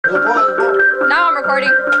Now I'm recording.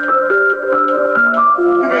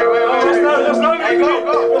 Wait, go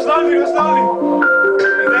slowly. Go slowly.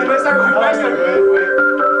 And then let's start going faster.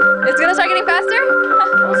 It's gonna start getting faster?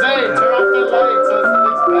 Jose, turn off the light so it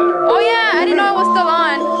looks better. Oh yeah, I didn't know it was still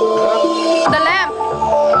on. The lamp.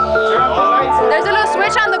 Turn off the light so There's a little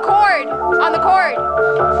switch on the cord. On the cord.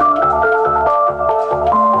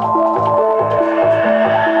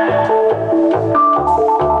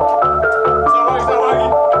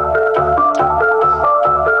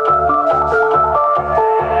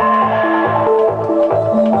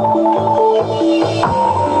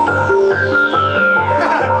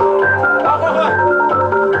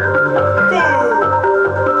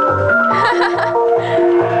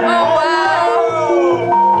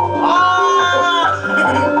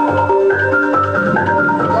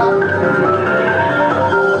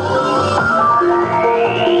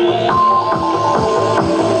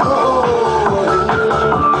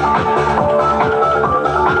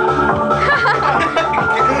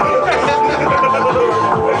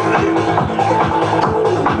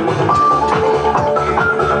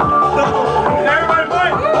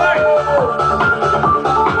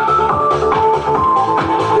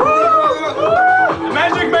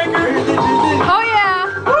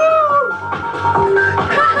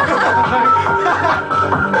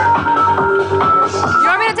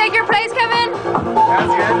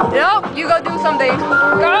 Yep, you go do something. Go!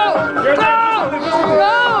 Go!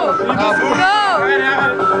 Go! Go!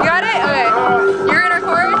 You got it? Okay. You're gonna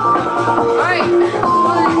record? Alright.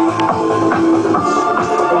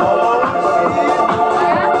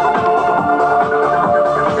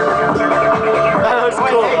 That looks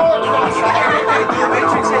cool.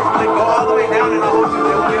 Go all the way down and I'll hold you.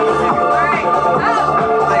 They won't be able to see you. Alright, go!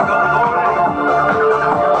 Like, go all the way.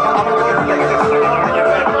 I'm gonna go like this.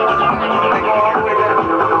 Like, go all the way down.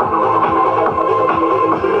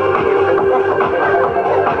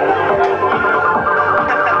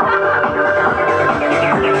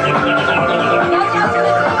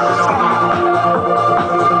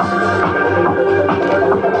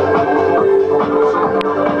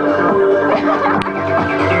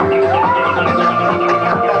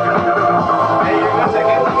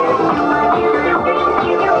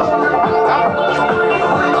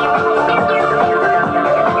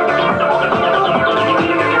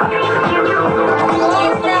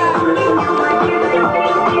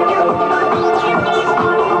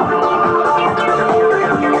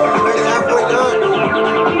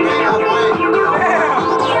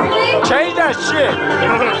 Change that shit.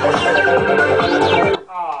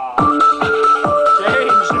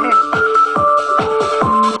 Change.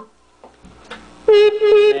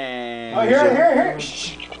 Oh, here.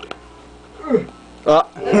 Shh.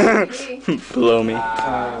 Blow me.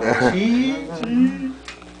 Cheese.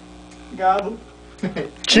 Gobble.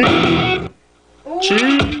 Cheese.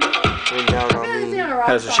 Cheese.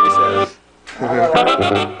 That's what she says.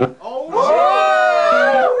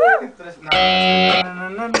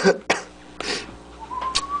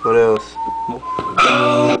 What else?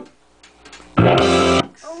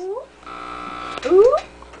 Ooh.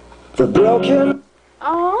 The broken.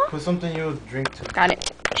 Aww. Put something you'll drink to. Got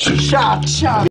it. Shot.